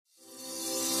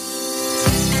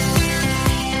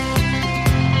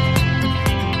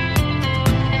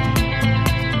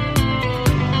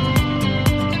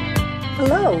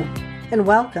and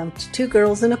welcome to Two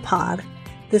Girls in a Pod.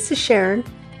 This is Sharon.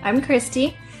 I'm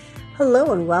Christy.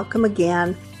 Hello and welcome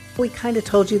again. We kind of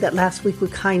told you that last week we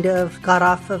kind of got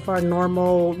off of our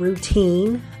normal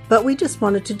routine, but we just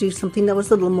wanted to do something that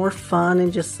was a little more fun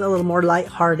and just a little more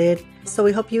lighthearted. So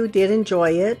we hope you did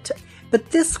enjoy it.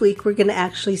 But this week we're going to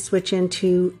actually switch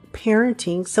into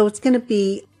parenting. So it's going to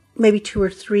be maybe 2 or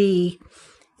 3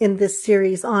 in this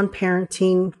series on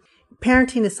parenting.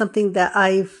 Parenting is something that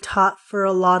I've taught for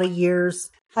a lot of years.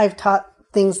 I've taught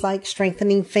things like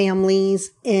strengthening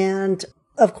families and,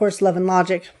 of course, love and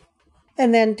logic,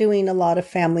 and then doing a lot of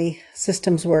family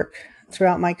systems work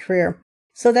throughout my career.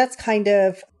 So that's kind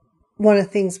of one of the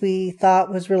things we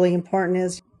thought was really important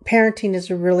is parenting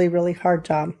is a really, really hard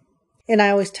job. And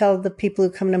I always tell the people who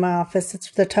come to my office,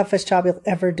 it's the toughest job you'll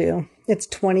ever do. It's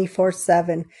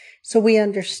 24/7. So we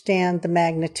understand the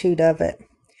magnitude of it.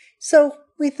 So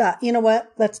we thought, you know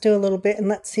what, let's do a little bit and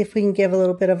let's see if we can give a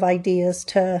little bit of ideas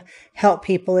to help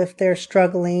people if they're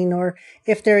struggling or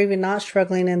if they're even not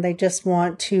struggling and they just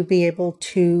want to be able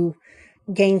to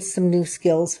gain some new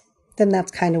skills. Then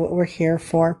that's kind of what we're here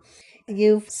for.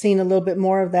 You've seen a little bit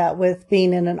more of that with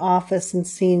being in an office and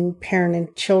seeing parent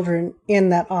and children in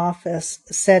that office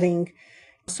setting.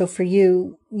 So for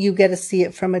you, you get to see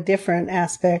it from a different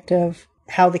aspect of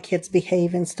how the kids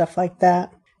behave and stuff like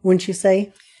that, wouldn't you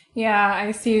say? Yeah,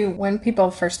 I see when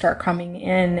people first start coming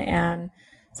in and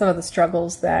some of the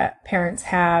struggles that parents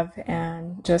have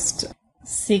and just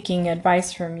seeking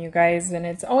advice from you guys. And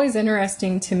it's always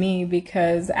interesting to me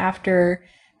because after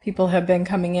people have been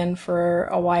coming in for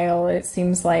a while, it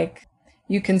seems like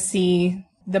you can see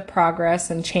the progress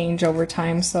and change over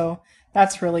time. So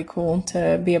that's really cool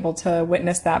to be able to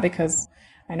witness that because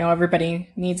I know everybody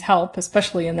needs help,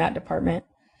 especially in that department.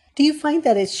 Do you find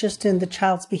that it's just in the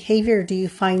child's behavior? Or do you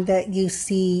find that you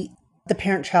see the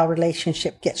parent-child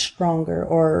relationship get stronger?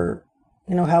 Or,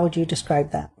 how would you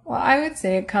describe that? Well, I would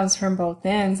say it comes from both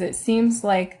ends. It seems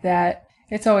like that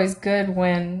it's always good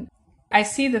when I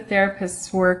see the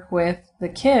therapists work with the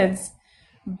kids,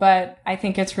 but I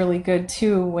think it's really good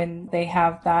too when they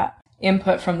have that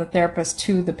input from the therapist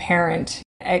to the parent.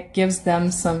 It gives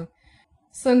them some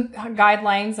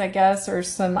guidelines, I guess, or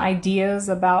some ideas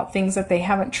about things that they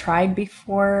haven't tried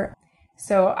before.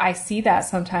 So I see that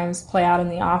sometimes play out in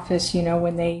the office,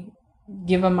 when they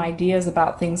give them ideas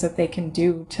about things that they can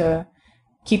do to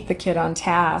keep the kid on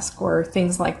task or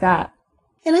things like that.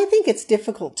 And I think it's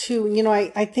difficult too.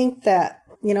 I think that,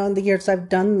 in the years I've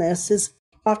done this is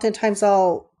oftentimes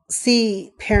I'll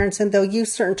see parents and they'll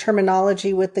use certain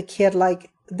terminology with the kid like,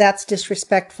 that's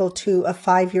disrespectful to a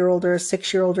 5-year-old or a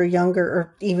 6-year-old or younger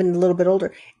or even a little bit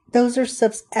older. Those are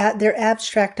they're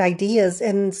abstract ideas.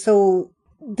 And so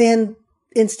then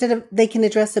instead of they can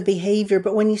address a behavior,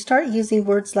 but when you start using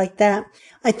words like that,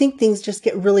 I think things just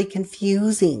get really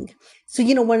confusing. So,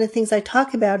 one of the things I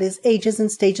talk about is ages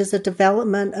and stages of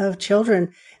development of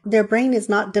children. Their brain is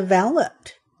not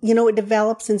developed. It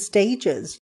develops in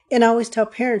stages. And I always tell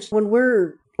parents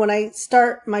when I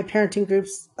start my parenting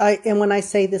groups, and when I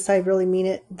say this, I really mean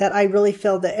it, that I really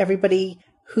feel that everybody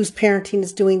who's parenting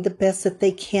is doing the best that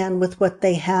they can with what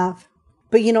they have.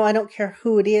 But, I don't care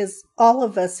who it is. All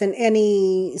of us in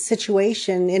any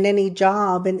situation, in any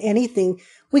job, in anything,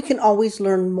 we can always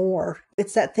learn more.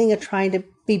 It's that thing of trying to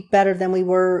be better than we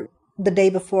were the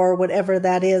day before, whatever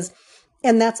that is.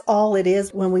 And that's all it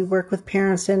is when we work with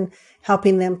parents and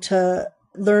helping them to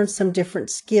learn some different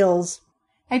skills.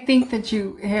 I think that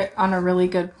you hit on a really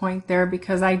good point there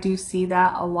because I do see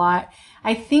that a lot.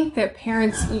 I think that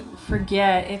parents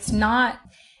forget it's not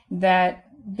that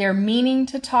they're meaning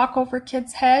to talk over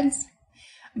kids' heads,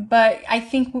 but I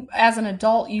think as an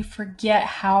adult, you forget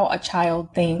how a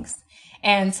child thinks.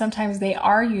 And sometimes they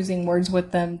are using words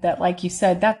with them that, like you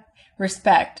said, that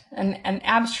respect, an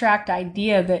abstract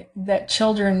idea that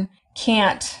children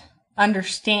can't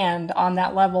understand on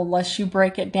that level unless you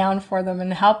break it down for them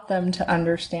and help them to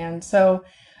understand. So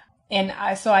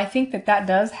I think that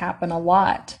does happen a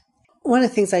lot. One of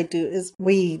the things I do is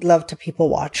we love to people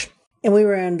watch. And we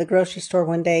were in the grocery store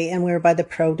one day and we were by the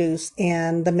produce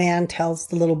and the man tells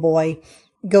the little boy,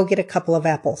 go get a couple of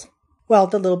apples. Well,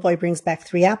 the little boy brings back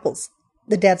 3 apples.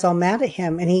 The dad's all mad at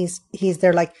him and he's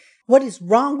there like, what is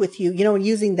wrong with you?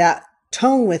 Using that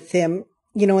tone with him,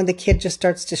 and the kid just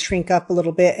starts to shrink up a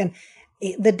little bit. And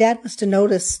the dad must have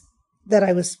noticed that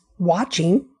I was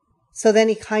watching. So then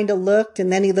he kind of looked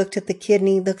and then he looked at the kid and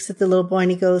he looks at the little boy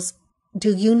and he goes,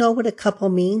 do you know what a couple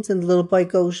means? And the little boy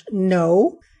goes,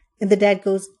 no. And the dad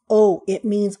goes, oh, it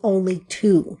means only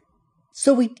 2.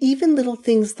 So even little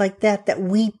things like that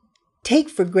we take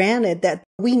for granted that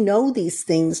we know these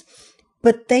things.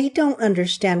 but they don't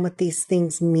understand what these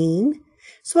things mean.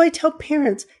 So I tell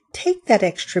parents, take that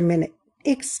extra minute,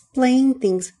 explain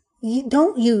things. You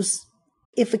don't use,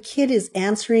 if a kid is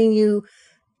answering you,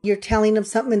 you're telling them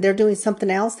something and they're doing something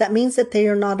else, that means that they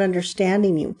are not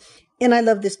understanding you. And I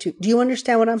love this too. Do you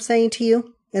understand what I'm saying to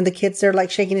you? And the kids, they're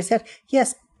like shaking his head.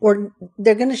 Yes. Or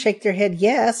they're going to shake their head.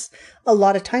 Yes. A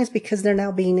lot of times because they're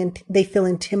now they feel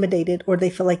intimidated or they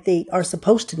feel like they are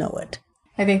supposed to know it.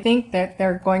 I think that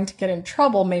they're going to get in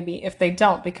trouble maybe if they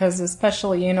don't, because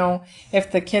especially,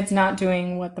 if the kid's not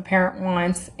doing what the parent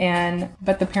wants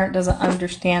but the parent doesn't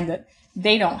understand that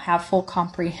they don't have full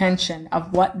comprehension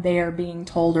of what they are being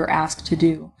told or asked to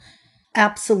do.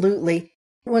 Absolutely.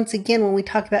 Once again, when we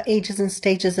talk about ages and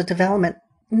stages of development,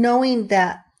 knowing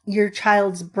that your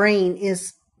child's brain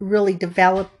is really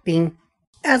developing.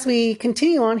 As we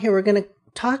continue on here, we're going to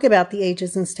talk about the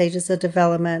ages and stages of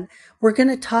development. We're going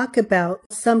to talk about,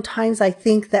 sometimes I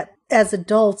think that as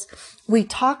adults, we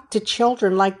talk to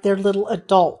children like they're little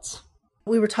adults.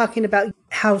 We were talking about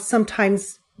how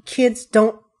sometimes kids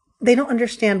don't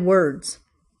understand words.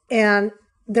 And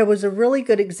there was a really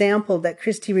good example that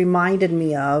Christy reminded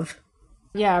me of.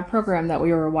 Yeah, a program that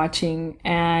we were watching,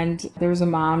 and there was a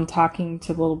mom talking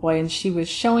to the little boy, and she was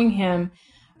showing him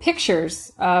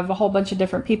pictures of a whole bunch of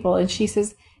different people. And she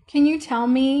says, "Can you tell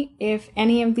me if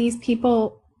any of these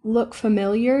people look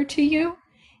familiar to you?"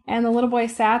 And the little boy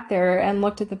sat there and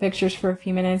looked at the pictures for a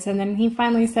few minutes, and then he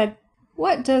finally said,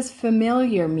 "What does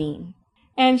familiar mean?"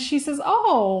 And she says,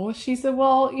 well,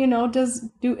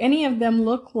 do any of them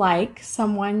look like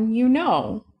someone you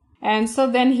know? And so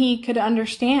then he could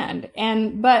understand.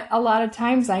 But a lot of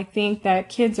times I think that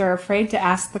kids are afraid to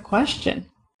ask the question.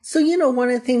 So, one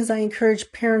of the things I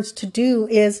encourage parents to do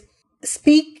is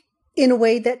speak in a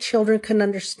way that children can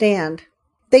understand.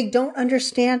 They don't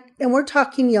understand, and we're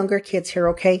talking younger kids here,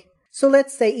 okay? So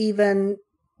let's say even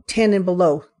 10 and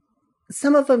below.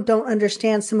 Some of them don't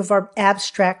understand some of our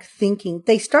abstract thinking.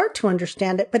 They start to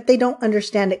understand it, but they don't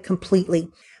understand it completely.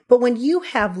 But when you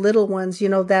have little ones,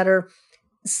 that are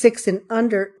 6 and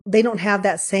under, they don't have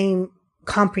that same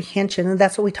comprehension. And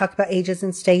that's what we talk about, ages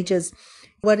and stages.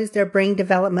 What does their brain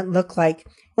development look like?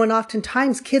 When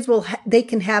oftentimes kids they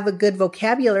can have a good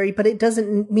vocabulary, but it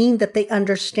doesn't mean that they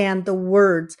understand the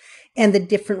words and the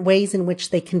different ways in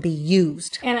which they can be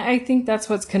used. And I think that's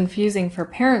what's confusing for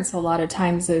parents a lot of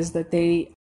times is that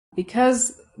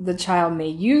because the child may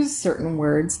use certain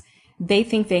words, they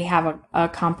think they have a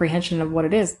comprehension of what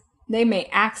it is. They may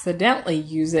accidentally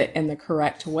use it in the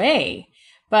correct way.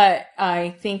 But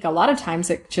I think a lot of times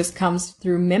it just comes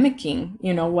through mimicking,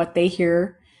 what they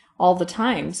hear all the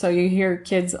time. So you hear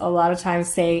kids a lot of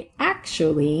times say,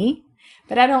 "actually,"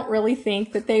 but I don't really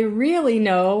think that they really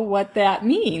know what that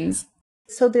means.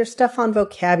 So there's stuff on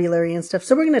vocabulary and stuff.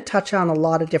 So we're going to touch on a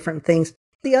lot of different things.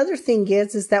 The other thing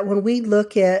is that when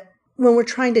we're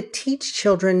trying to teach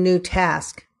children new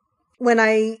tasks, when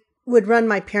I would run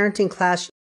my parenting class,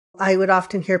 I would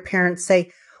often hear parents say,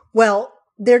 "Well,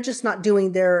 they're just not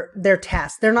doing their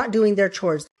tasks. They're not doing their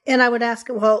chores." And I would ask,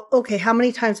 "Well, okay, how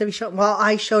many times have you shown?" "Well,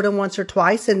 I showed them once or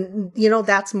twice, and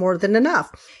that's more than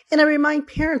enough." And I remind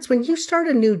parents, when you start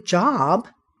a new job,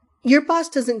 your boss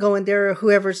doesn't go in there, or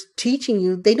whoever's teaching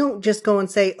you, they don't just go and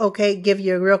say, "Okay, give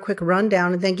you a real quick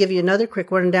rundown," and then give you another quick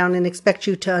rundown and expect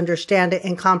you to understand it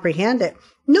and comprehend it.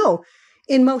 No,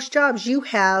 in most jobs, you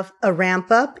have a ramp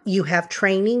up, you have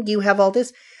training, you have all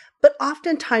this. But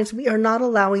oftentimes we are not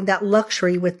allowing that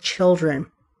luxury with children.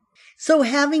 So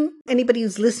having anybody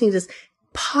who's listening to this,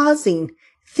 pausing,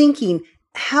 thinking,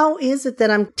 how is it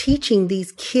that I'm teaching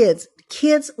these kids?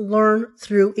 Kids learn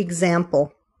through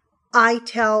example. I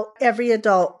tell every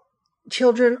adult,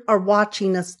 children are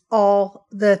watching us all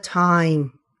the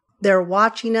time. They're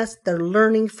watching us, they're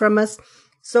learning from us.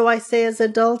 So I say as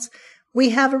adults, we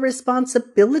have a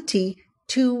responsibility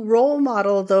to role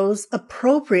model those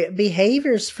appropriate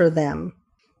behaviors for them.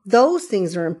 Those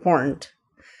things are important.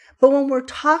 But when we're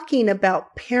talking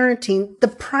about parenting, the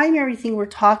primary thing we're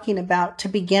talking about to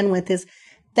begin with is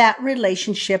that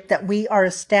relationship that we are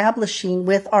establishing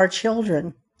with our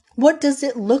children. What does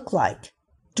it look like?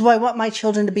 Do I want my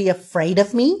children to be afraid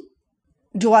of me?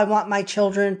 Do I want my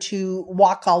children to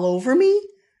walk all over me?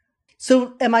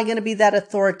 So am I going to be that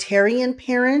authoritarian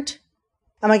parent?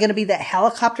 Am I going to be that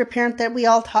helicopter parent that we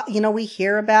all we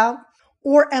hear about?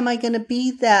 Or am I going to be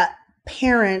that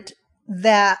parent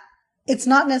that it's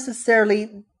not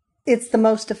necessarily, it's the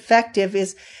most effective,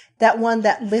 is that one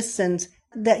that listens,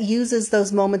 that uses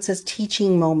those moments as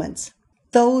teaching moments?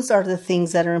 Those are the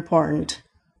things that are important.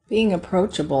 Being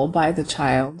approachable by the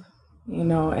child,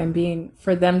 and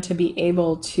for them to be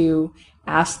able to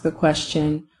ask the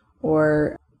question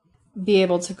or be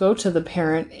able to go to the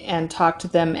parent and talk to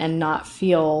them and not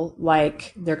feel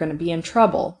like they're going to be in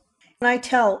trouble. And I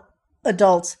tell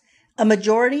adults, a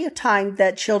majority of time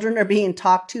that children are being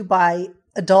talked to by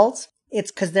adults,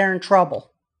 it's because they're in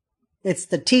trouble. It's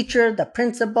the teacher, the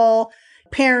principal,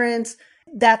 parents.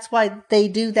 That's why they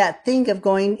do that thing of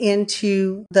going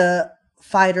into the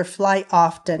fight or flight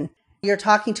often. You're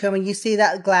talking to them and you see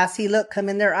that glassy look come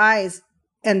in their eyes,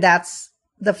 and that's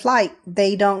the flight.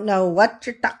 They don't know what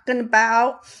you're talking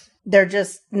about. They're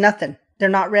just nothing. They're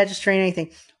not registering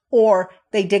anything. Or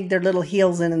they dig their little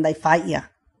heels in and they fight you.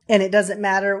 And it doesn't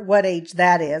matter what age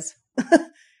that is.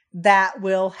 That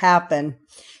will happen.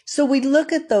 So we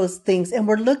look at those things and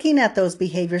we're looking at those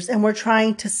behaviors and we're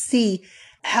trying to see,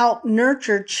 help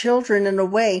nurture children in a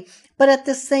way. But at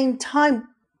the same time,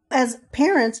 as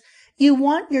parents, you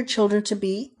want your children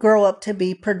to grow up to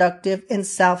be productive and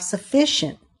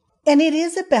self-sufficient. And it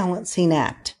is a balancing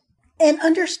act. And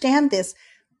understand this.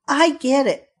 I get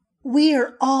it. We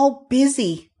are all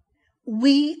busy.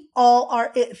 We all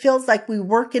are. It feels like we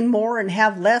working more and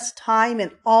have less time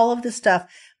and all of this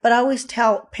stuff. But I always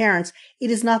tell parents, it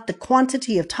is not the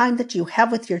quantity of time that you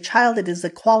have with your child. It is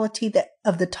the quality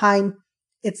of the time.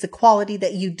 It's the quality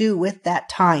that you do with that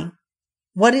time.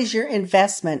 What is your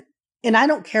investment? And I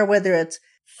don't care whether it's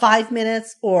 5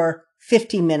 minutes or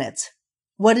 50 minutes.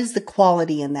 What is the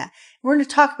quality in that? We're going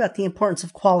to talk about the importance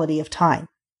of quality of time.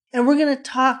 And we're going to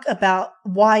talk about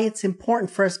why it's important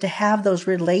for us to have those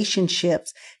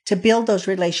relationships, to build those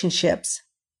relationships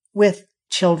with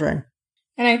children.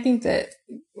 And I think that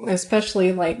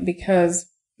especially because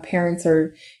parents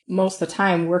are, most of the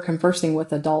time, we're conversing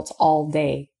with adults all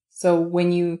day. So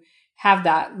when you have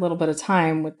that little bit of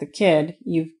time with the kid,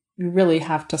 you really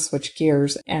have to switch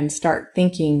gears and start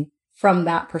thinking from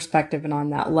that perspective and on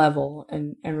that level.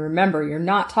 And remember, you're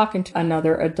not talking to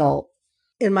another adult.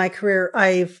 In my career,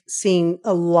 I've seen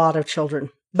a lot of children,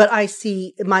 but I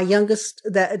see my youngest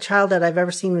child that I've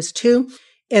ever seen was 2.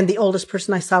 And the oldest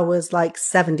person I saw was like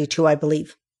 72, I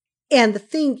believe. And the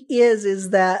thing is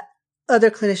that other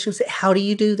clinicians say, how do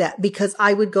you do that? Because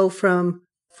I would go from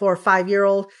 4 or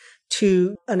 5-year-old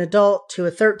to an adult, to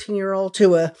a 13-year-old,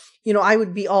 to I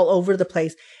would be all over the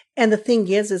place. And the thing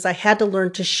is I had to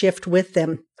learn to shift with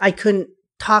them. I couldn't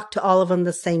talk to all of them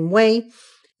the same way.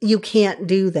 You can't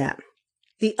do that.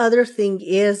 The other thing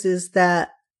is that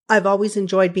I've always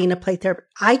enjoyed being a play therapist.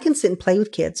 I can sit and play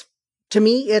with kids. To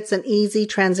me, it's an easy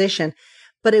transition,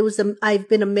 but I've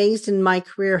been amazed in my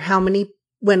career how many,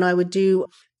 when I would do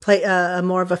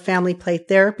more of a family play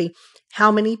therapy,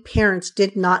 how many parents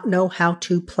did not know how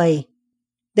to play.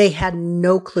 They had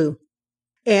no clue.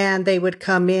 And they would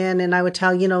come in and I would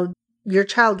tell, your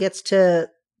child gets to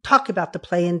talk about the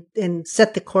play and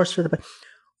set the course for the play.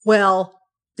 Well,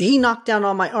 he knocked down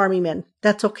all my army men.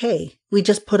 That's okay. We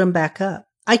just put them back up.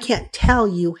 I can't tell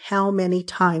you how many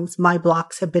times my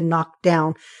blocks have been knocked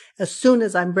down as soon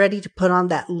as I'm ready to put on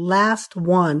that last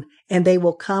one, and they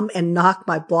will come and knock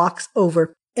my blocks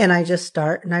over. And I just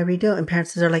start and I redo it. And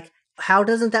parents are like, how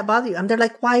doesn't that bother you? And they're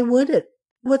like, why would it?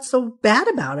 What's so bad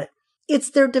about it? It's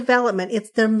their development.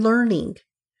 It's them learning.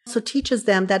 So it teaches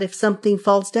them that if something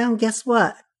falls down, guess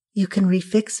what? You can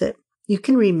refix it. You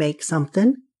can remake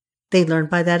something. They learn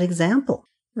by that example.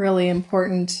 Really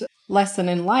important lesson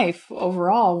in life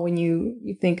overall when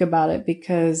you think about it,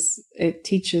 because it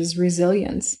teaches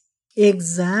resilience.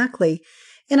 Exactly.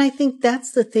 And I think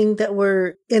that's the thing that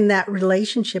we're in that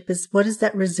relationship is, what is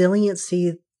that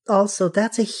resiliency also?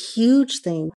 That's a huge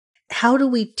thing. How do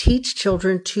we teach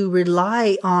children to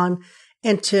rely on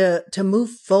and to move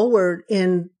forward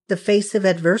in the face of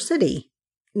adversity?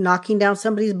 Knocking down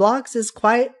somebody's blocks is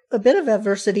quite a bit of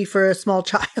adversity for a small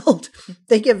child.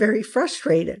 They get very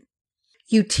frustrated.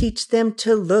 You teach them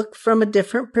to look from a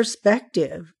different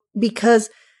perspective, because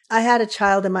I had a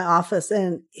child in my office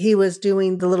and he was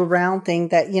doing the little round thing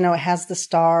that, it has the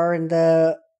star and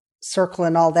the circle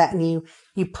and all that. And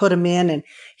you put him in and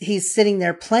he's sitting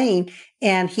there playing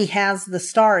and he has the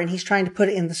star and he's trying to put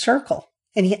it in the circle.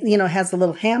 And he, has the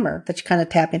little hammer that you kind of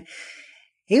tap in.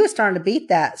 He was starting to beat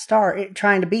that star,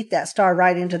 trying to beat that star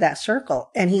right into that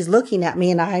circle. And he's looking at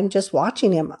me and I'm just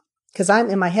watching him because I'm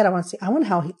in my head. I want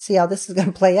to see how this is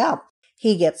going to play out.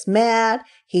 He gets mad.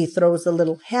 He throws the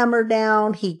little hammer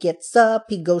down. He gets up.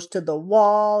 He goes to the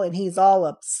wall and he's all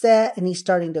upset and he's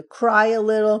starting to cry a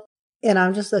little. And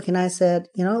I'm just looking. I said,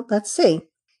 let's see.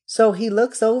 So he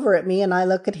looks over at me and I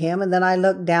look at him and then I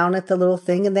look down at the little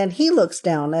thing and then he looks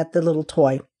down at the little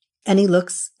toy and he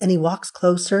looks and he walks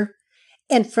closer.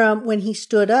 And from when he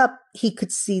stood up, he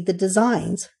could see the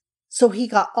designs. So he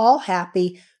got all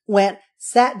happy, went,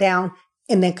 sat down,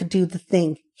 and then could do the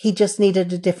thing. He just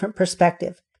needed a different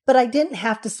perspective. But I didn't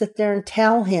have to sit there and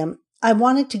tell him. I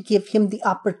wanted to give him the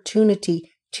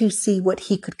opportunity to see what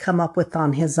he could come up with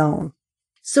on his own.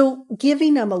 So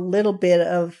giving him a little bit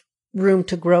of room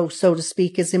to grow, so to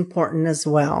speak, is important as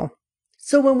well.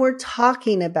 So when we're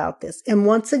talking about this, and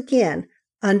once again,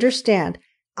 understand,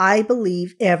 I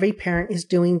believe every parent is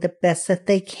doing the best that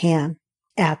they can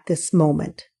at this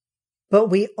moment. But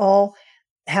we all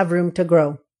have room to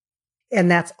grow.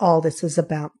 And that's all this is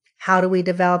about. How do we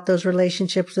develop those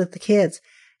relationships with the kids?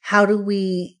 How do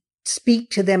we speak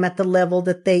to them at the level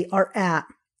that they are at?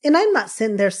 And I'm not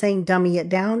sitting there saying dummy it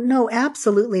down. No,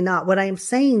 absolutely not. What I am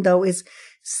saying, though, is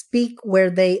speak where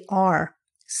they are.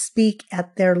 Speak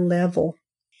at their level.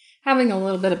 Having a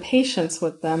little bit of patience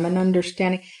with them and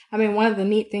understanding. I mean, one of the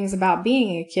neat things about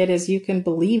being a kid is you can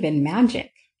believe in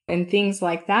magic and things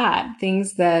like that,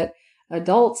 things that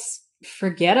adults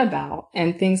forget about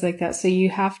and things like that. So you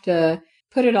have to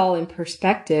put it all in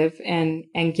perspective and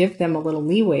give them a little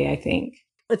leeway, I think.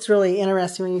 It's really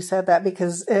interesting when you said that,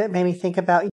 because it made me think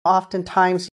about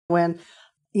oftentimes when,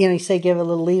 you say give a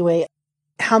little leeway,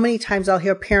 how many times I'll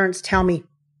hear parents tell me,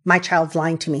 my child's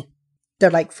lying to me.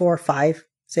 They're like 4, 5,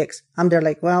 6. I'm there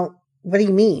like, well, what do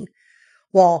you mean?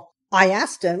 Well, I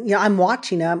asked him, I'm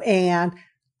watching them, and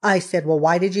I said, well,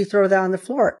 why did you throw that on the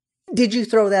floor? Did you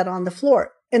throw that on the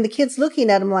floor? And the kid's looking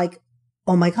at him like,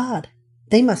 oh my God,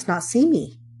 they must not see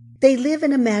me. They live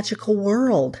in a magical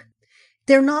world.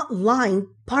 They're not lying.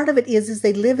 Part of it is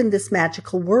they live in this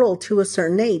magical world to a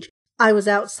certain age. I was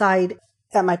outside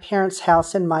at my parents'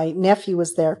 house and my nephew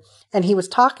was there and he was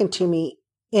talking to me.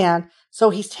 And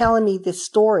so he's telling me this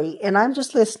story and I'm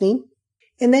just listening.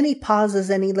 And then he pauses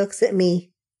and he looks at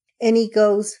me and he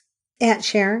goes, Aunt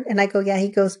Sharon. And I go, yeah. He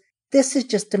goes, this is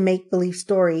just a make-believe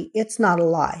story. It's not a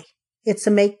lie. It's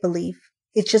a make-believe.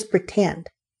 It's just pretend.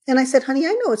 And I said, honey,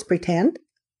 I know it's pretend.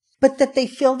 But that they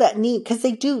feel that need, because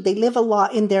they do. They live a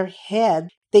lot in their head.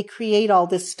 They create all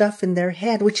this stuff in their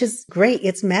head, which is great.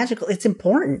 It's magical. It's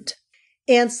important.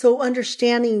 And so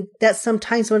understanding that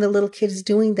sometimes when a little kid is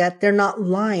doing that, they're not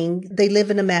lying. They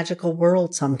live in a magical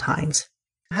world sometimes.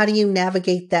 How do you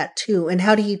navigate that too? And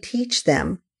how do you teach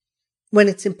them when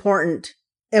it's important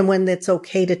and when it's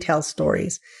okay to tell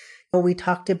stories? We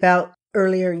talked about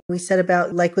earlier, we said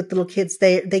about like with little kids,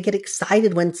 they get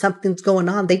excited when something's going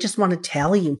on. They just want to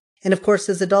tell you. And of course,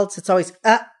 as adults, it's always,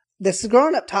 this is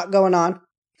grown-up talk going on.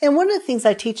 And one of the things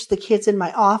I teach the kids in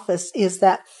my office is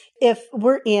that if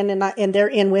we're in and they're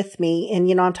in with me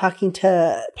and, I'm talking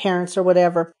to parents or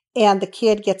whatever, and the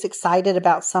kid gets excited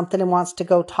about something and wants to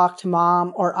go talk to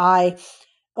mom or I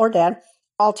or dad,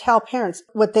 I'll tell parents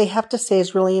what they have to say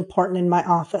is really important in my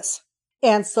office.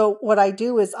 And so what I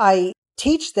do is I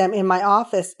teach them in my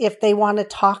office, if they want to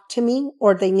talk to me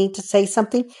or they need to say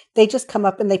something, they just come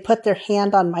up and they put their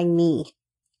hand on my knee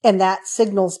and that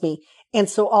signals me. And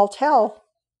so I'll tell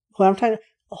who I'm trying to,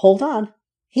 hold on,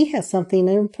 he has something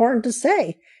important to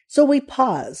say. So we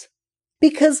pause,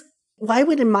 because why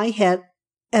would in my head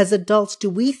as adults do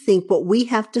we think what we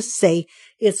have to say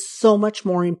is so much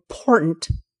more important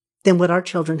than what our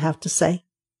children have to say?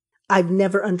 I've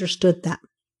never understood that.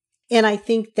 And I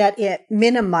think that it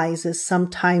minimizes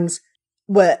sometimes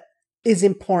what is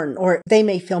important, or they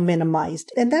may feel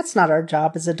minimized. And that's not our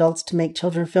job as adults to make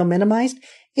children feel minimized.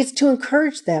 It's to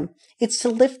encourage them. It's to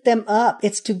lift them up.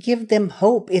 It's to give them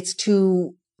hope. It's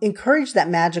to encourage that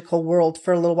magical world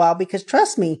for a little while, because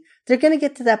trust me, they're going to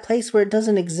get to that place where it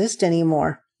doesn't exist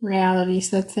anymore. Reality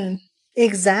sets in.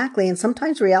 Exactly. And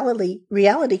sometimes reality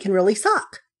can really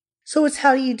suck. So it's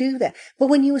how do you do that? But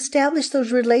when you establish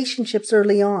those relationships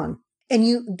early on,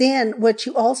 and then what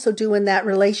you also do in that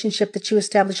relationship that you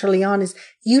establish early on is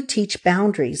you teach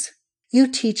boundaries. You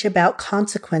teach about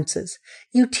consequences.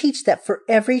 You teach that for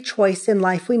every choice in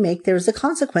life we make, there's a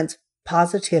consequence,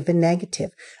 positive and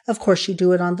negative. Of course, you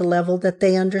do it on the level that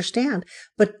they understand,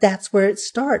 but that's where it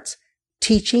starts.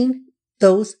 Teaching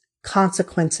those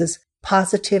consequences,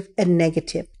 positive and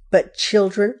negative. But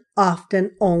children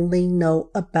often only know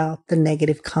about the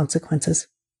negative consequences.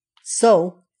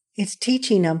 So it's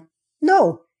teaching them,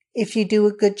 no, if you do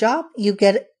a good job, you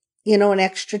get, an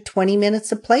extra 20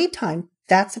 minutes of playtime.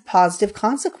 That's a positive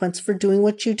consequence for doing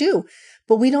what you do.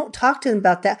 But we don't talk to them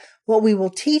about that. What we will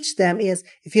teach them is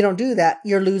if you don't do that,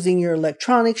 you're losing your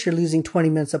electronics, you're losing 20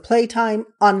 minutes of playtime,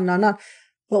 on and on and on.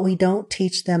 But we don't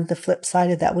teach them the flip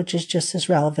side of that, which is just as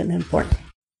relevant and important.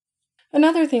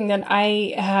 Another thing that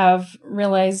I have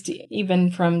realized,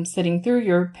 even from sitting through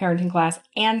your parenting class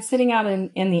and sitting out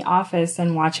in the office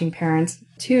and watching parents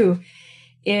too,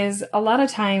 is a lot of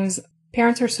times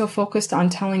parents are so focused on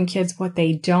telling kids what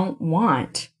they don't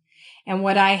want. And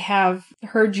what I have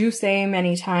heard you say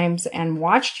many times and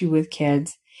watched you with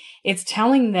kids it's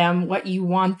telling them what you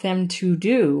want them to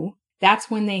do,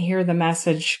 that's when they hear the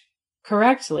message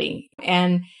correctly.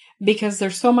 And because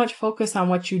there's so much focus on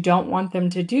what you don't want them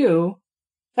to do,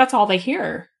 that's all they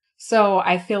hear. So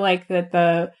I feel like that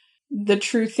the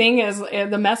true thing is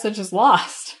the message is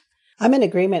lost. I'm in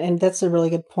agreement. And that's a really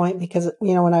good point because,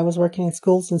 when I was working in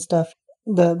schools and stuff,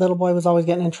 the little boy was always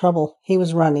getting in trouble. He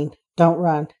was running. Don't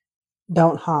run.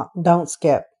 Don't hop. Don't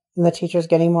skip. And the teacher's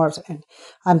getting more upset. And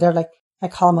I'm there like, I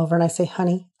call him over and I say,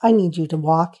 honey, I need you to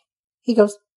walk. He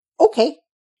goes, okay.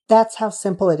 That's how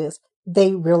simple it is.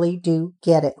 They really do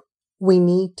get it. We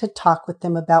need to talk with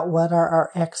them about what are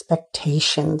our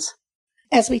expectations.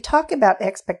 As we talk about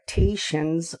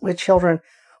expectations with children,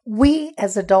 we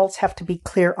as adults have to be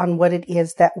clear on what it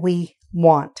is that we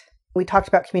want. We talked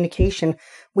about communication.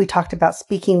 We talked about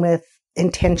speaking with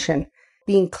intention,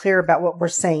 being clear about what we're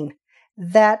saying.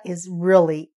 That is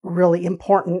really, really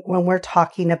important when we're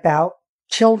talking about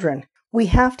children. We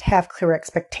have to have clear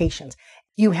expectations.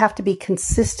 You have to be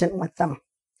consistent with them.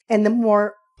 And the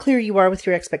more clear you are with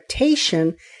your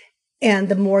expectation and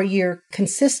the more you're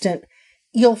consistent,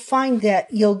 you'll find that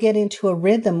you'll get into a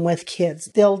rhythm with kids.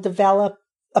 They'll develop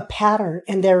a pattern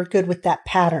and they're good with that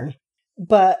pattern.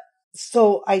 But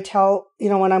so I tell,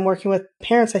 when I'm working with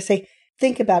parents, I say,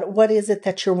 think about it. What is it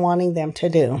that you're wanting them to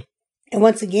do? And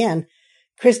once again,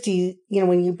 Christy,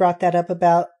 when you brought that up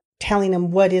about telling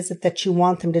them what is it that you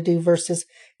want them to do versus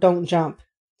don't jump,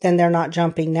 then they're not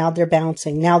jumping. Now they're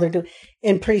bouncing. Now they're doing,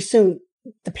 and pretty soon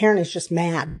the parent is just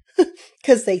mad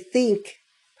because they think.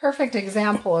 Perfect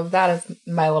example of that is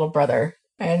my little brother.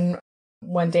 And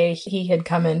one day he had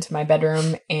come into my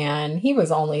bedroom and he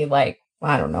was only like,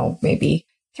 I don't know, maybe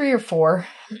 3 or 4.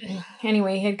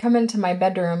 Anyway, he had come into my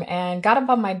bedroom and got up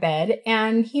on my bed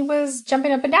and he was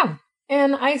jumping up and down.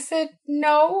 And I said,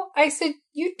 no. I said,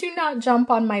 you do not jump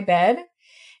on my bed.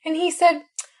 And he said,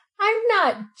 I'm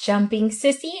not jumping,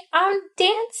 sissy. I'm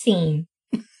dancing.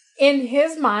 In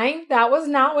his mind, that was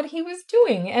not what he was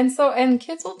doing. And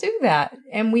kids will do that.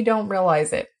 And we don't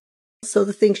realize it. So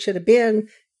the thing should have been,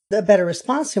 the better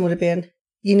response to him would have been,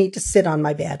 you need to sit on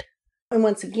my bed. And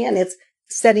once again, it's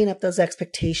setting up those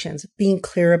expectations, being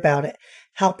clear about it,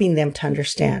 helping them to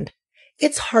understand.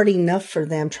 It's hard enough for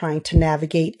them trying to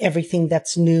navigate everything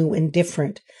that's new and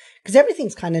different, because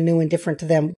everything's kind of new and different to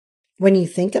them when you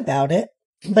think about it.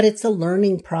 But it's a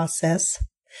learning process.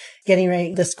 Getting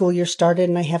ready, the school year started,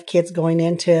 and I have kids going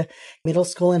into middle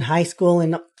school and high school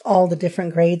and all the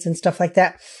different grades and stuff like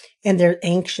that. And they're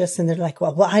anxious and they're like,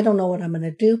 well, I don't know what I'm going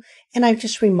to do. And I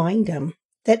just remind them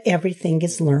that everything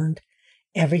is learned.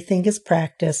 Everything is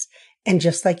practice. And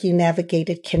just like you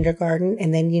navigated kindergarten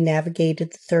and then you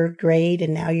navigated the 3rd grade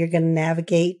and now you're going to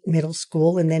navigate middle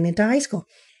school and then into high school.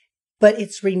 But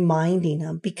it's reminding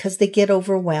them because they get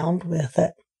overwhelmed with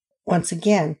it. Once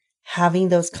again, having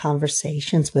those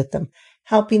conversations with them,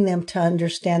 helping them to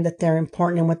understand that they're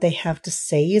important and what they have to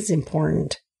say is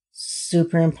important.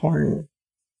 Super important.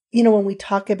 When we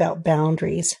talk about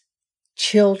boundaries,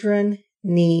 children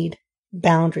need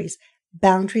boundaries.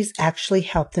 Boundaries actually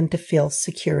help them to feel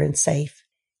secure and safe.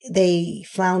 They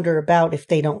flounder about if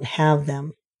they don't have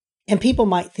them. And people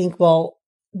might think, well,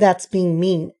 that's being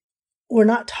mean. We're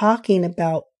not talking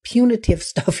about punitive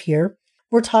stuff here.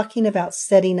 We're talking about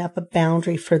setting up a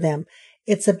boundary for them.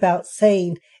 It's about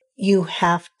saying you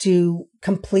have to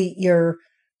complete your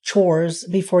chores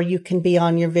before you can be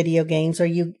on your video games, or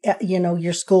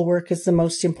your schoolwork is the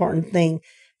most important thing,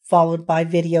 followed by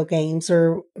video games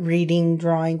or reading,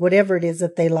 drawing, whatever it is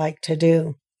that they like to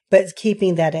do. But it's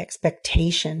keeping that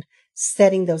expectation,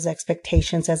 setting those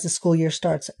expectations as the school year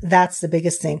starts. That's the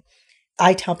biggest thing.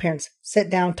 I tell parents, sit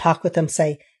down, talk with them,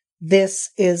 say, this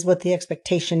is what the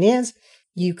expectation is.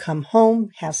 You come home,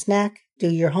 have snack, do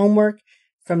your homework.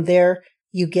 From there,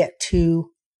 you get to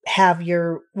have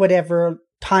your whatever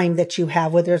time that you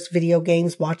have, whether it's video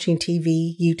games, watching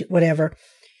TV, YouTube, whatever.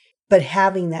 But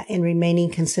having that and remaining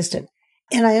consistent.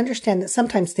 And I understand that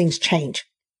sometimes things change,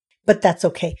 but that's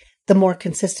okay. The more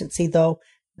consistency, though,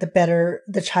 the better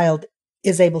the child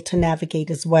is able to navigate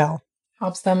as well.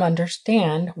 Helps them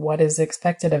understand what is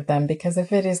expected of them, because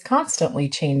if it is constantly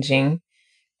changing,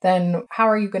 then how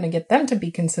are you going to get them to be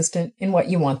consistent in what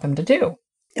you want them to do?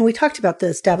 And we talked about the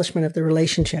establishment of the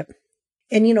relationship.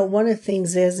 And, one of the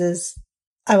things is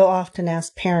I will often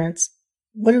ask parents,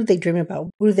 what do they dream about?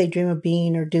 What do they dream of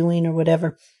being or doing or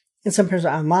whatever? And some parents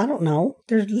are, I don't know.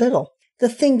 They're little. The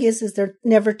thing is they're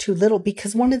never too little,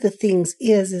 because one of the things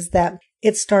is that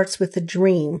it starts with a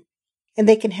dream, and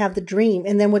they can have the dream.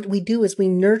 And then what we do is we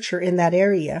nurture in that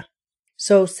area.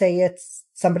 So say it's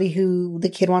somebody who the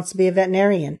kid wants to be a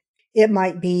veterinarian. It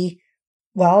might be,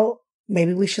 well,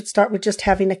 maybe we should start with just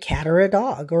having a cat or a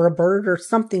dog or a bird or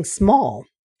something small.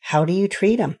 How do you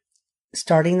treat them?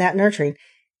 Starting that nurturing.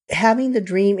 Having the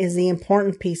dream is the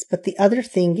important piece, but the other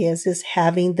thing is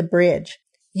having the bridge.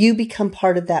 You become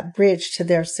part of that bridge to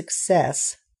their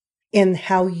success in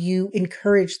how you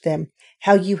encourage them,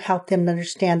 how you help them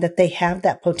understand that they have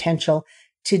that potential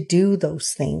to do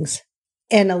those things.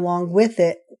 And along with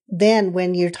it, then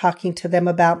when you're talking to them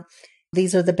about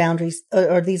these are the boundaries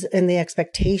or these and the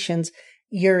expectations,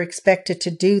 you're expected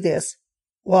to do this.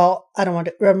 Well, I don't want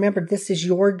to remember this is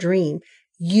your dream.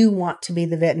 You want to be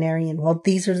the veterinarian. Well,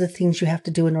 these are the things you have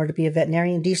to do in order to be a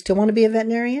veterinarian. Do you still want to be a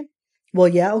veterinarian? Well,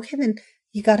 yeah. Okay, then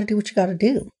you got to do what you got to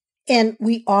do. And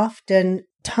we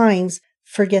oftentimes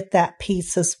forget that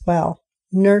piece as well,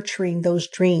 nurturing those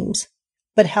dreams,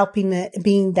 but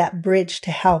being that bridge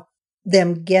to help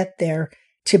them get there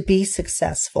to be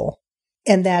successful.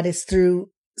 And that is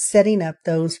through setting up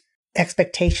those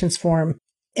expectations for them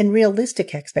and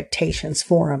realistic expectations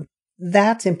for them.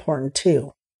 That's important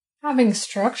too. Having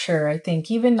structure, I think,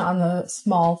 even on the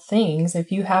small things,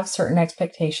 if you have certain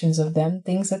expectations of them,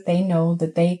 things that they know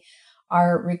that they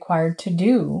are required to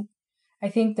do, I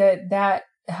think that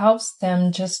helps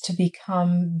them just to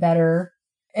become better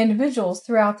individuals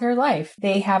throughout their life.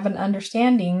 They have an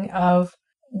understanding of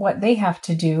what they have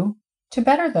to do to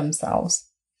better themselves.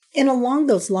 And along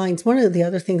those lines, one of the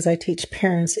other things I teach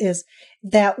parents is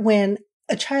that when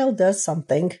a child does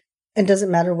something, and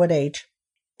doesn't matter what age,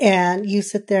 and you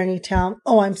sit there and you tell them,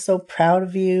 oh, I'm so proud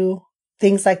of you,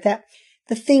 things like that.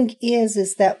 The thing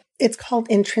is that it's called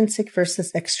intrinsic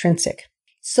versus extrinsic.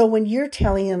 So when you're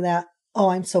telling them that, oh,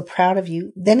 I'm so proud of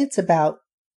you, then it's about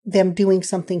them doing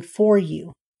something for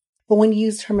you. But when you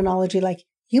use terminology like,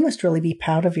 you must really be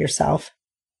proud of yourself.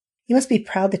 You must be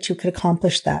proud that you could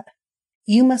accomplish that.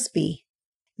 You must be.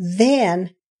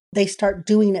 Then they start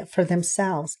doing it for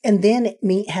themselves. And then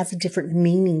it has a different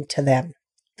meaning to them.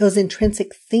 Those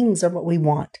intrinsic things are what we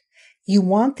want. You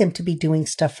want them to be doing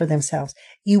stuff for themselves.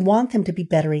 You want them to be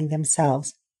bettering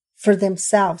themselves for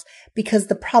themselves, because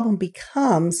the problem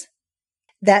becomes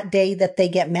that day that they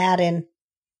get mad and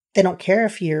they don't care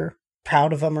if you're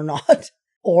proud of them or not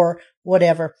or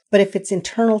whatever. But if it's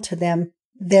internal to them,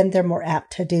 then they're more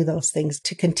apt to do those things,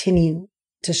 to continue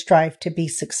to strive to be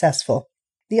successful.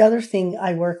 The other thing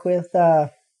I work with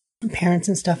parents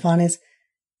and stuff on is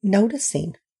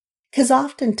noticing. Because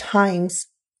oftentimes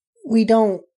we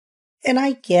don't, and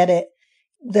I get it,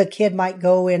 the kid might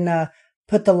go and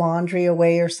put the laundry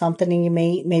away or something, and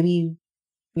maybe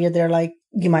you're there like,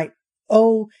 you might,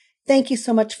 oh, thank you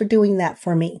so much for doing that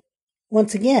for me.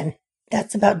 Once again,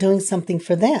 that's about doing something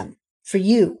for them, for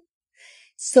you.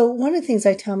 So one of the things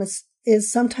I tell them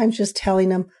is sometimes just telling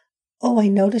them, oh, I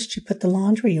noticed you put the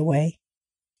laundry away.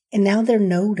 And now they're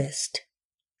noticed.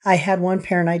 I had one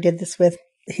parent I did this with.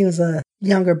 He was a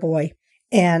younger boy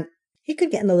and he could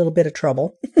get in a little bit of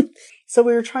trouble. So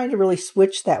we were trying to really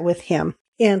switch that with him.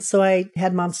 And so I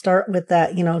had mom start with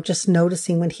that, just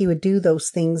noticing when he would do those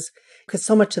things. Because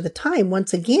so much of the time,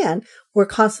 once again, we're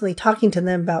constantly talking to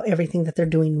them about everything that they're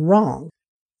doing wrong,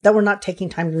 that we're not taking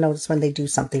time to notice when they do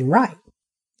something right.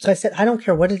 So I said, I don't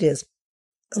care what it is.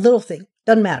 A little thing,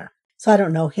 doesn't matter. So I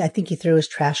don't know. I think he threw his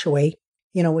trash away.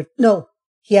 No,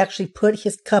 he actually put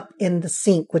his cup in the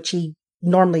sink, which he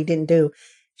normally didn't do.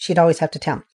 She'd always have to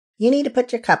tell him, you need to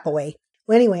put your cup away.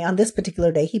 Well, anyway, on this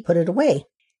particular day, he put it away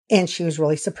and she was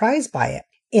really surprised by it.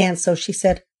 And so she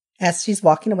said, as she's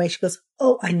walking away, she goes,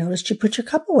 oh, I noticed you put your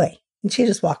cup away. And she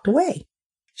just walked away.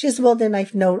 She says, well, then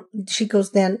she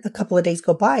goes, then a couple of days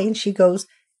go by and she goes,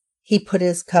 he put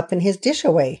his cup and his dish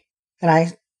away. And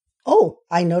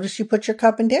I noticed you put your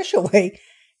cup and dish away.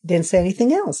 Didn't say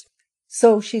anything else.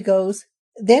 So she goes,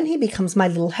 then he becomes my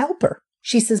little helper.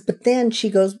 She says, but then she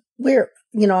goes, I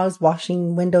was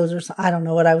washing windows or something. I don't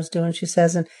know what I was doing, she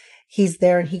says. And he's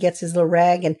there and he gets his little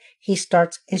rag and he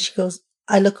starts, and she goes,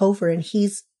 I look over and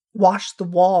he's washed the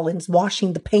wall and is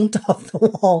washing the paint off the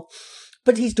wall,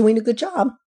 but he's doing a good job.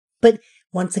 But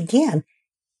once again,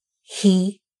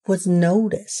 he was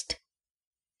noticed.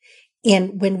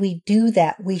 And when we do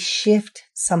that, we shift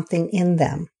something in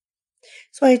them.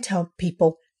 So I tell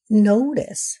people,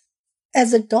 notice.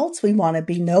 As adults, we want to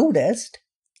be noticed.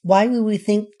 Why would we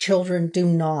think children do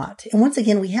not? And once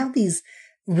again, we have these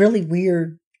really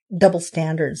weird double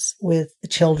standards with the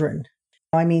children.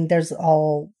 I mean, there's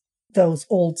all those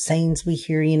old sayings we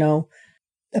hear,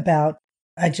 about,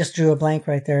 I just drew a blank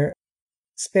right there,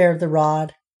 spare the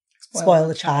rod, spoil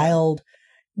the child,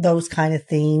 those kind of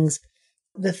things.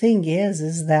 The thing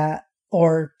is that,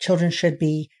 or children should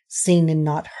be seen and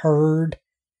not heard.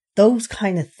 Those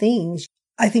kind of things.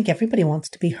 I think everybody wants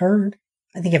to be heard.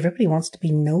 I think everybody wants to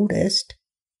be noticed.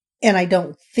 And I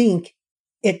don't think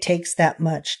it takes that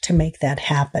much to make that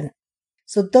happen.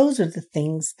 So those are the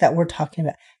things that we're talking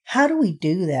about. How do we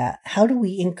do that? How do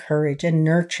we encourage and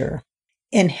nurture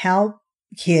and help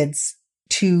kids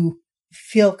to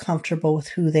feel comfortable with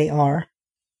who they are?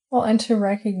 Well, and to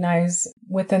recognize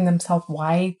within themselves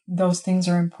why those things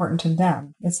are important to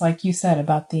them. It's like you said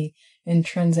about the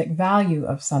intrinsic value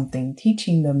of something,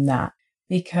 teaching them that,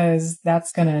 because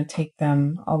that's going to take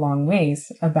them a long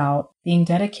ways about being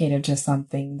dedicated to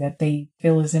something that they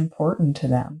feel is important to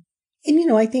them.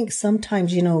 And, I think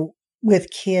sometimes,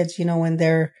 with kids, when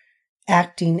they're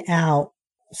acting out,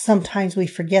 sometimes we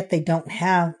forget they don't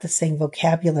have the same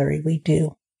vocabulary we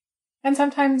do. And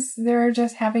sometimes they're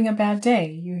just having a bad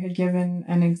day. You had given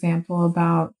an example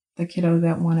about the kiddo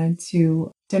that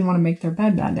didn't want to make their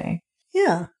bed that day.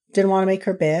 Yeah, didn't want to make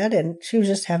her bed, and she was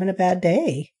just having a bad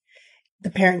day.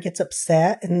 The parent gets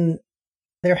upset, and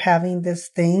they're having this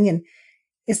thing, and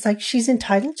it's like she's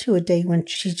entitled to a day when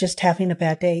she's just having a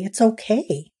bad day. It's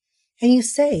okay. And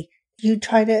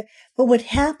but what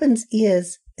happens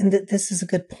is, and this is a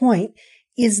good point,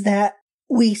 is that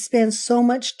we spend so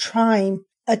much time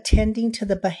attending to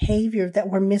the behavior that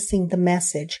we're missing the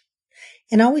message.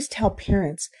 And I always tell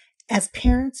parents, as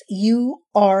parents, you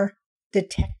are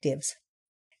detectives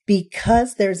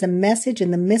because there's a message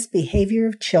in the misbehavior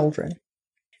of children.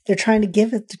 They're trying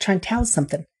to tell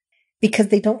something because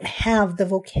they don't have the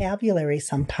vocabulary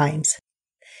sometimes.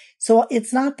 So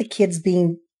it's not the kids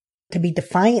being to be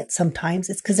defiant sometimes.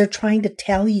 It's because they're trying to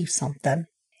tell you something.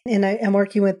 And I'm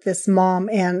working with this mom,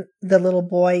 and the little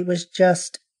boy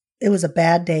it was a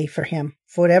bad day for him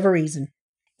for whatever reason.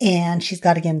 And she's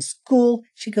got to get in school.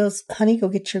 She goes, honey, go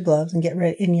get your gloves and get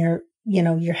ready in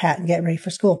your hat and get ready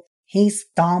for school. He's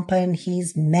stomping.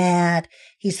 He's mad.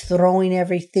 He's throwing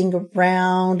everything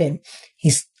around, and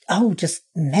he's, just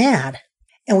mad.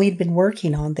 And we'd been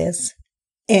working on this.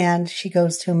 And she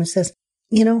goes to him and says,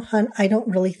 hon, I don't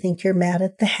really think you're mad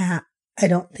at the hat. I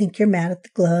don't think you're mad at the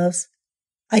gloves.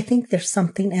 I think there's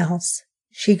something else.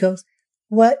 She goes,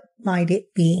 what might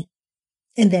it be?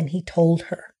 And then he told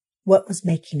her what was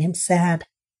making him sad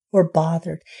or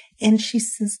bothered. And she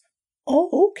says,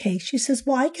 oh, okay. She says,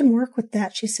 well, I can work with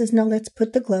that. She says, no, let's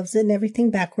put the gloves and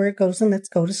everything back where it goes and let's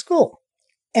go to school.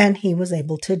 And he was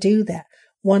able to do that.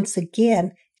 Once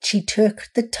again, she took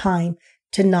the time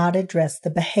to not address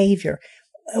the behavior.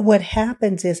 What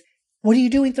happens is, what are you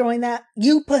doing throwing that?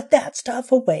 You put that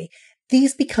stuff away.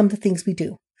 These become the things we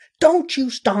do. Don't you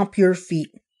stomp your feet.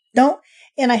 Don't.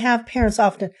 And I have parents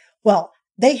often, well,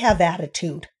 they have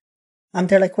attitude.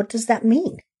 They're like, what does that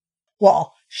mean?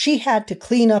 Well, she had to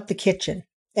clean up the kitchen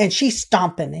and she's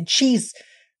stomping and she's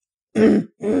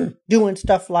doing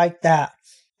stuff like that.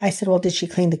 I said, well, did she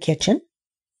clean the kitchen?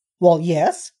 Well,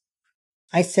 yes.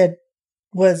 I said,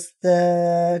 was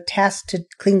the task to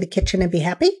clean the kitchen and be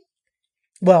happy?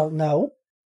 Well, no.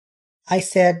 I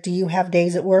said, do you have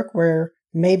days at work where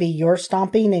maybe you're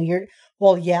stomping and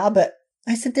well, yeah, but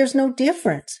I said, there's no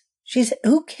difference. She said,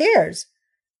 who cares?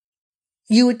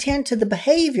 You attend to the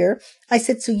behavior. I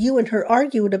said, so you and her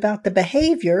argued about the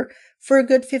behavior for a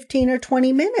good 15 or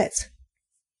 20 minutes.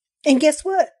 And guess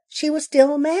what? She was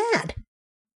still mad.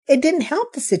 It didn't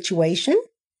help the situation.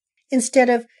 Instead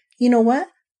of, you know what?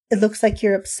 It looks like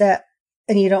you're upset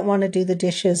and you don't want to do the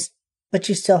dishes, but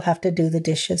you still have to do the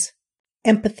dishes.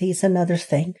 Empathy is another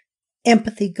thing.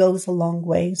 Empathy goes a long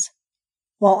ways.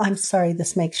 Well, I'm sorry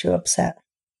this makes you upset.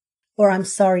 Or I'm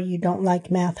sorry you don't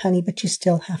like math, honey, but you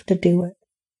still have to do it.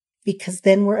 Because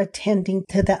then we're attending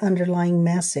to the underlying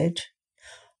message.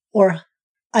 Or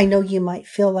I know you might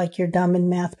feel like you're dumb in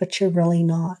math, but you're really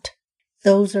not.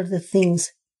 Those are the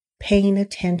things. Paying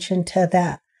attention to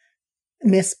that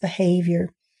misbehavior.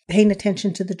 Paying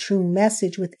attention to the true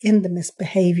message within the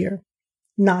misbehavior,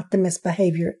 not the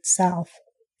misbehavior itself.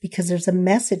 Because there's a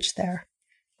message there.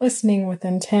 Listening with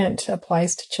intent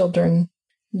applies to children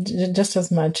just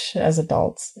as much as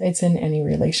adults. It's in any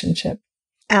relationship.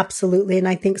 Absolutely. And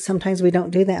I think sometimes we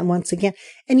don't do that. And once again,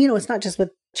 and it's not just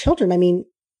with children. I mean,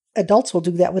 adults will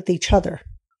do that with each other.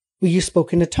 Well, you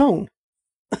spoke in a tone.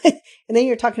 And then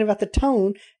you're talking about the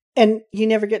tone and you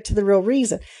never get to the real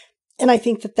reason. And I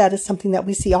think that is something that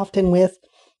we see often with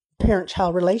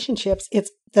parent-child relationships.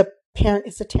 It's the parent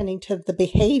is attending to the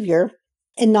behavior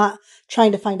and not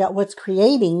trying to find out what's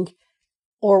creating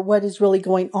or what is really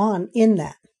going on in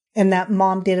that. And that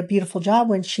mom did a beautiful job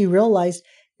when she realized,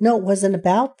 no, it wasn't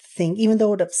about the thing. Even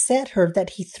though it upset her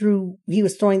that he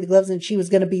was throwing the gloves and she was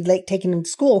going to be late taking him to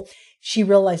school, she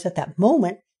realized at that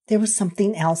moment there was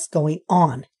something else going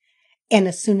on. And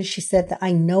as soon as she said that,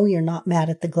 I know you're not mad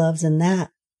at the gloves and that,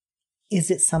 Is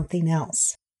it something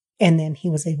else? And then he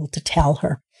was able to tell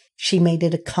her. She made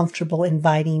it a comfortable,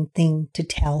 inviting thing to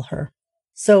tell her.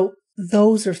 So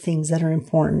those are things that are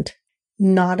important,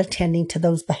 not attending to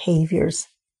those behaviors,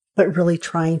 but really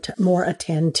trying to more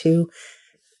attend to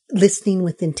listening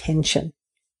with intention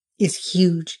is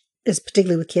huge, is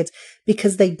particularly with kids,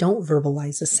 because they don't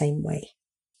verbalize the same way.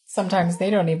 Sometimes they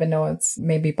don't even know it's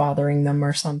maybe bothering them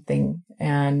or something,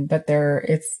 but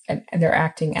they're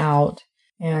acting out.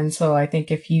 And so I think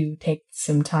if you take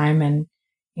some time and,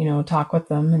 talk with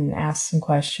them and ask some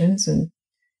questions, and,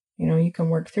 you can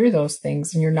work through those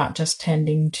things, and you're not just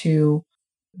tending to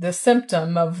the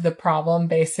symptom of the problem,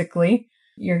 basically.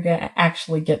 You're going to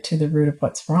actually get to the root of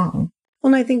what's wrong.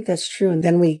 Well, and I think that's true. And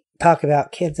then we talk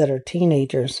about kids that are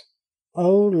teenagers.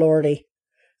 Oh, Lordy.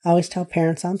 I always tell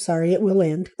parents, I'm sorry, it will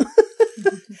end.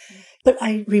 But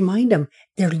I remind them,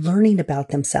 they're learning about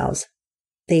themselves.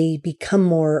 They become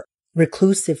more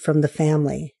reclusive from the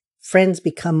family. Friends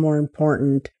become more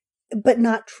important, but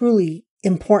not truly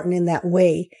important in that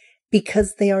way,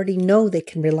 because they already know they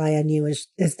can rely on you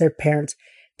as their parents.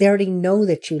 They already know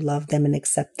that you love them and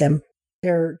accept them.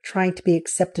 They're trying to be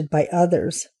accepted by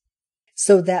others.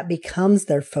 So that becomes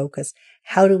their focus.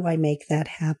 How do I make that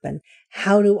happen?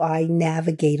 How do I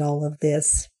navigate all of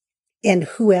this? And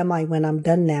who am I when I'm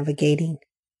done navigating?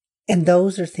 And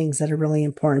those are things that are really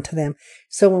important to them.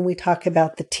 So when we talk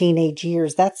about the teenage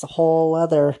years, that's a whole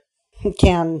other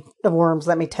can of worms,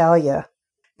 let me tell you.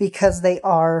 Because they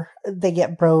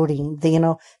get brooding.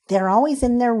 They're always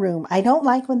in their room. I don't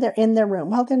like when they're in their room.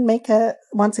 Well,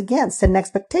 then set an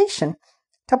expectation.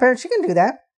 Tell parents you can do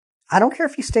that. I don't care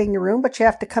if you stay in your room, but you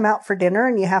have to come out for dinner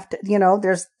and you have to,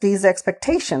 there's these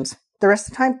expectations. The rest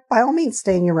of the time, by all means,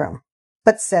 stay in your room.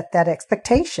 But set that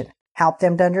expectation. Help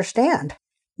them to understand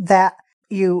that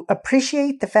you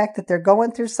appreciate the fact that they're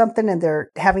going through something and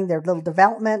they're having their little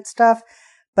development stuff.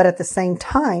 But at the same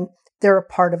time, they're a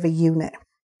part of a unit.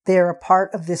 They're a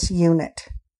part of this unit.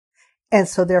 And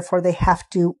so therefore, they have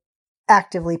to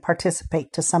actively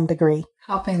participate to some degree.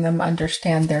 Helping them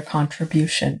understand their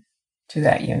contribution to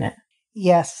that unit.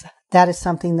 Yes, that is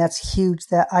something that's huge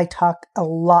that I talk a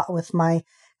lot with my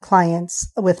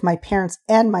clients, with my parents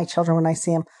and my children when I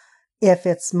see them. If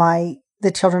it's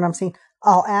the children I'm seeing,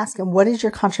 I'll ask them, what is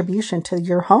your contribution to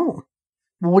your home?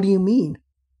 What do you mean?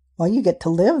 Well, you get to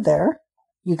live there.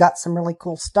 You got some really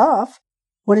cool stuff.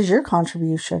 What is your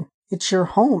contribution? It's your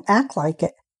home. Act like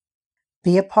it.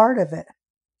 Be a part of it.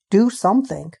 Do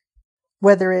something.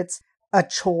 Whether it's a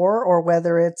chore or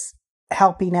whether it's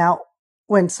helping out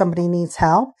when somebody needs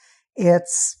help.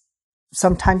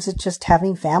 Sometimes it's just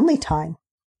having family time.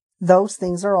 Those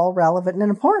things are all relevant and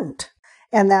important.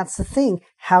 And that's the thing.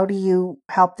 How do you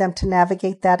help them to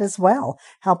navigate that as well?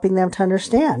 Helping them to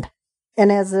understand.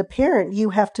 And as a parent,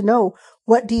 you have to know,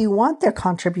 what do you want their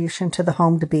contribution to the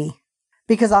home to be?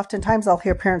 Because oftentimes I'll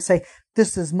hear parents say,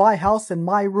 this is my house and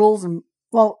my rules. And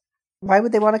well, why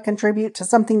would they want to contribute to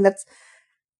something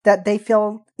that they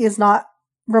feel is not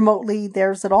remotely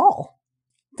theirs at all?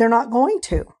 They're not going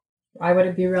to. Why would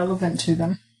it be relevant to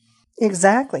them?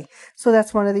 Exactly. So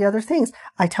that's one of the other things.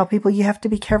 I tell people you have to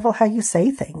be careful how you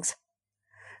say things.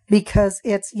 Because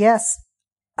it's, yes,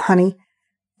 honey,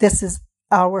 this is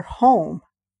our home.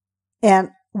 And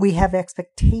we have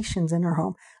expectations in our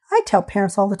home. I tell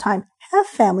parents all the time, have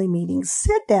family meetings,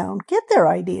 sit down, get their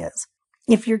ideas.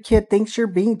 If your kid thinks you're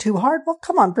being too hard, well,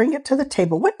 come on, bring it to the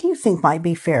table. What do you think might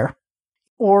be fair?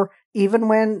 Or even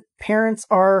when parents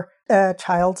a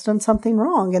child's done something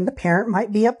wrong and the parent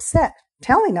might be upset,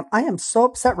 telling them, I am so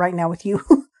upset right now with you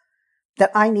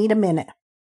that I need a minute.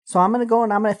 So I'm going to go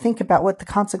and I'm going to think about what the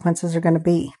consequences are going to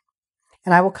be.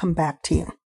 And I will come back to you.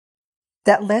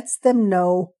 That lets them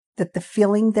know that the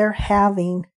feeling they're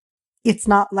having, it's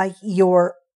not like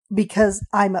because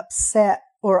I'm upset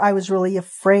or I was really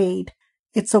afraid.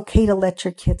 It's okay to let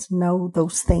your kids know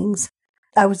those things.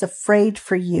 I was afraid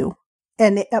for you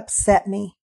and it upset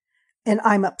me and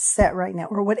I'm upset right now,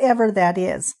 or whatever that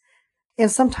is. And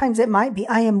sometimes it might be,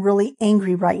 I am really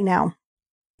angry right now.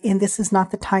 And this is not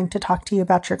the time to talk to you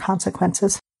about your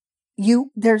consequences.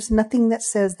 There's nothing that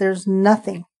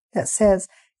says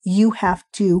you have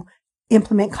to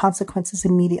implement consequences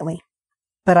immediately.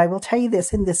 But I will tell you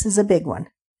this, and this is a big one.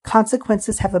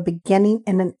 Consequences have a beginning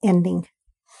and an ending.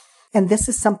 And this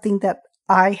is something that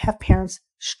I have parents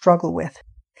struggle with.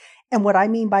 And what I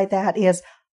mean by that is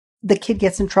the kid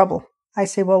gets in trouble. I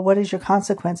say, well, what is your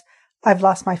consequence? I've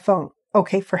lost my phone.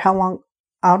 Okay, for how long?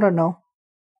 I don't know.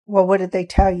 Well, what did they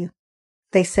tell you?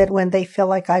 They said when they feel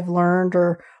like I've learned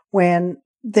or when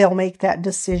they'll make that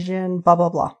decision, blah, blah,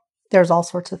 blah. There's all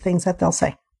sorts of things that they'll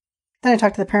say. Then I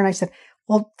talked to the parent. I said,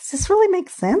 well, does this really make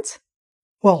sense?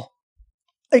 Well,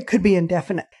 it could be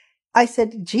indefinite. I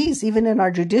said, geez, even in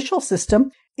our judicial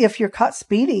system, if you're caught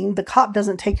speeding, the cop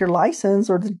doesn't take your license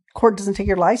or the court doesn't take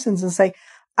your license and say,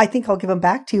 I think I'll give them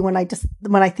back to you when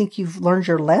I think you've learned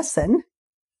your lesson.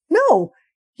 No,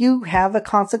 you have a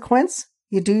consequence.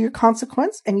 You do your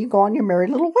consequence and you go on your merry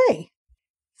little way.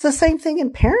 It's the same thing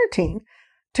in parenting.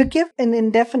 To give an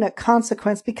indefinite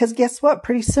consequence, because guess what?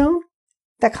 Pretty soon,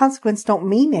 that consequence don't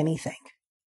mean anything.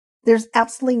 There's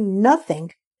absolutely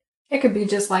nothing. It could be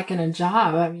just like in a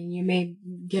job. I mean, you may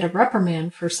get a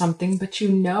reprimand for something, but you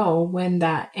know when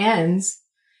that ends.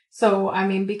 So, I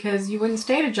mean, because you wouldn't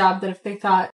stay at a job that if they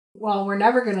thought, well, we're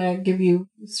never going to give you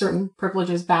certain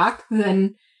privileges back,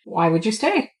 then why would you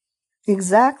stay?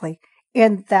 Exactly.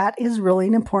 And that is really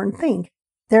an important thing.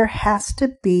 There has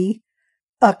to be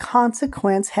a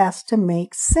consequence, has to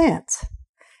make sense.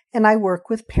 And I work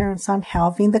with parents on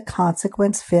having the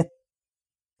consequence fit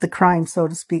the crime, so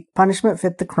to speak. Punishment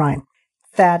fit the crime.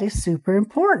 That is super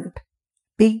important.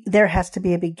 There has to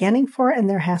be a beginning for it and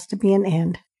there has to be an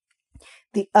end.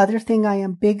 The other thing I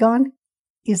am big on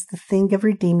is the thing of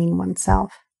redeeming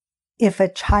oneself. If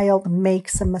a child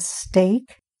makes a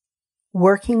mistake,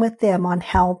 working with them on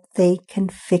how they can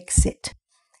fix it.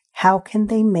 How can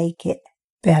they make it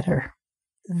better?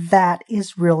 That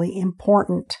is really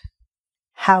important.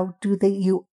 How do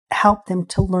you help them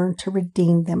to learn to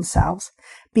redeem themselves?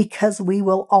 Because we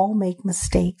will all make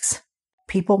mistakes.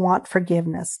 People want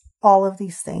forgiveness, all of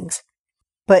these things.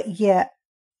 But yet,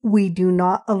 we do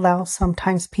not allow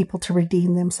sometimes people to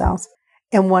redeem themselves.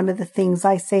 And one of the things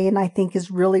I say, and I think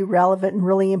is really relevant and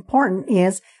really important,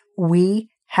 is we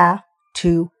have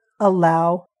to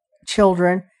allow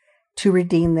children to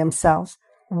redeem themselves.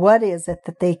 What is it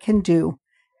that they can do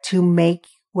to make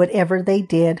whatever they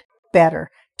did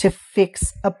better, to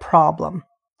fix a problem?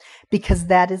 Because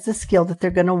that is a skill that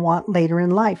they're going to want later in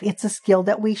life. It's a skill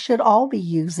that we should all be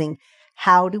using.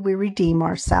 How do we redeem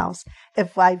ourselves?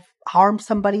 If I've harmed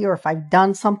somebody or if I've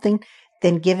done something,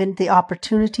 then given the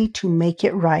opportunity to make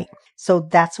it right. So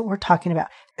that's what we're talking about.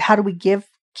 How do we give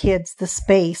kids the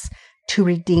space to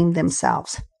redeem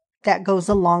themselves? That goes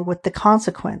along with the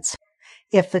consequence.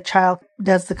 If the child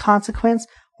does the consequence,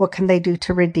 what can they do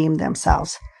to redeem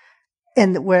themselves?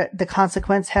 And where the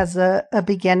consequence has a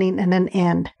beginning and an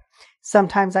end.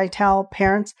 Sometimes I tell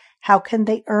parents, how can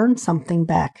they earn something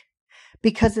back?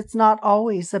 Because it's not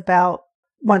always about,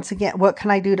 once again, what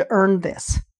can I do to earn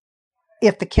this?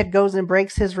 If the kid goes and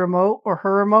breaks his remote or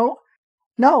her remote,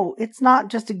 no, it's not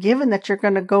just a given that you're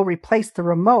going to go replace the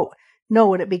remote. No,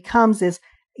 what it becomes is,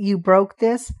 you broke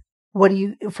this.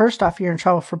 First off, you're in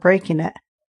trouble for breaking it.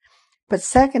 But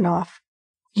second off,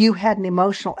 you had an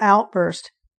emotional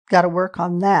outburst. Got to work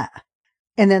on that.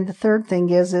 And then the third thing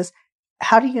is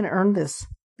how are you going to earn this?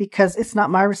 Because it's not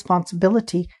my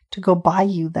responsibility to go buy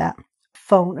you that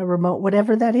phone, a remote,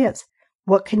 whatever that is.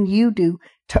 What can you do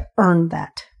to earn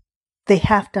that? They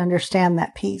have to understand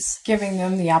that piece. Giving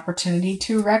them the opportunity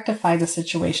to rectify the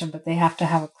situation, but they have to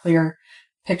have a clear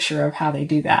picture of how they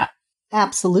do that.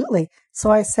 Absolutely.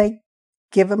 So I say,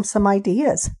 give them some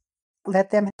ideas.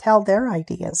 Let them tell their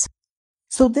ideas.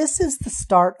 So this is the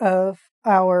start of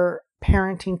our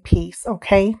parenting piece,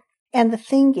 okay? And the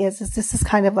thing is this is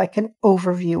kind of like an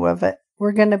overview of it.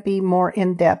 We're going to be more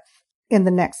in depth in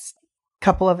the next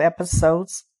couple of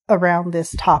episodes around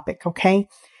this topic, okay?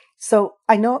 So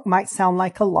I know it might sound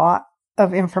like a lot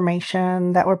of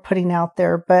information that we're putting out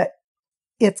there, but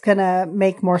it's going to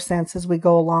make more sense as we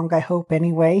go along, I hope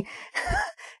anyway.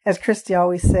 As Christy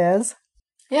always says.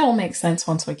 It'll make sense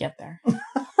once we get there.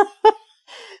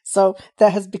 So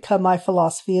that has become my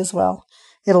philosophy as well.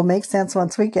 It'll make sense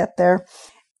once we get there.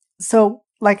 So,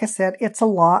 like I said, it's a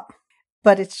lot,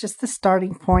 but it's just the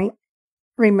starting point.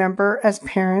 Remember, as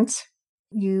parents,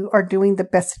 you are doing the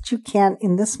best that you can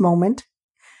in this moment,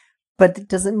 but it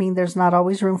doesn't mean there's not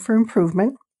always room for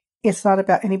improvement. It's not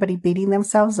about anybody beating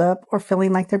themselves up or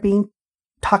feeling like they're being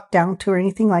talked down to or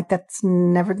anything like that. That's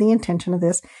never the intention of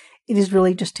this. It is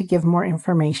really just to give more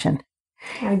information.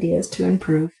 Ideas to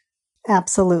improve.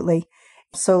 Absolutely.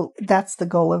 So that's the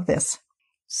goal of this.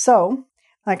 So,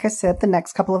 like I said, the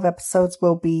next couple of episodes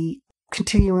will be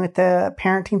continuing with the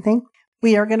parenting thing.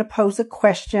 We are going to pose a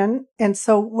question. And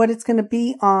so what it's going to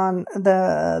be on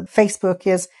the Facebook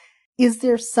is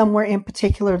there somewhere in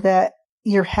particular that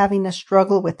you're having a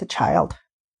struggle with the child?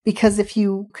 Because if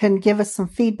you can give us some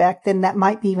feedback, then that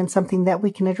might be even something that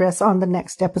we can address on the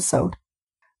next episode.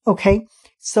 Okay,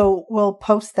 so we'll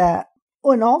post that.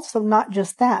 Oh, and also not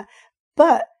just that,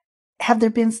 but have there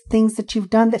been things that you've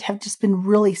done that have just been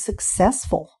really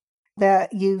successful that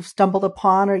you've stumbled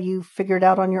upon or you figured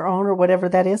out on your own or whatever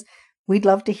that is? We'd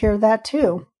love to hear that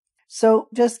too. So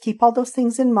just keep all those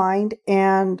things in mind,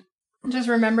 and just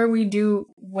remember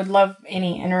would love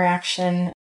any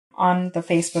interaction on the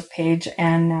Facebook page,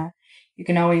 and you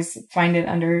can always find it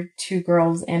under Two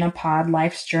Girls in a Pod,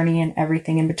 Life's Journey and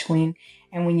Everything in Between.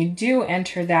 And when you do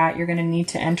enter that, you're going to need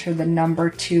to enter the number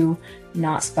 2,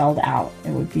 not spelled out.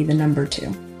 It would be the number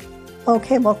 2.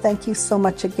 Okay, well, thank you so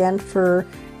much again for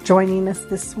joining us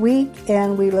this week,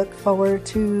 and we look forward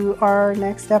to our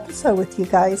next episode with you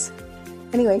guys.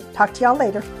 Anyway, talk to y'all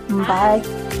later. Bye.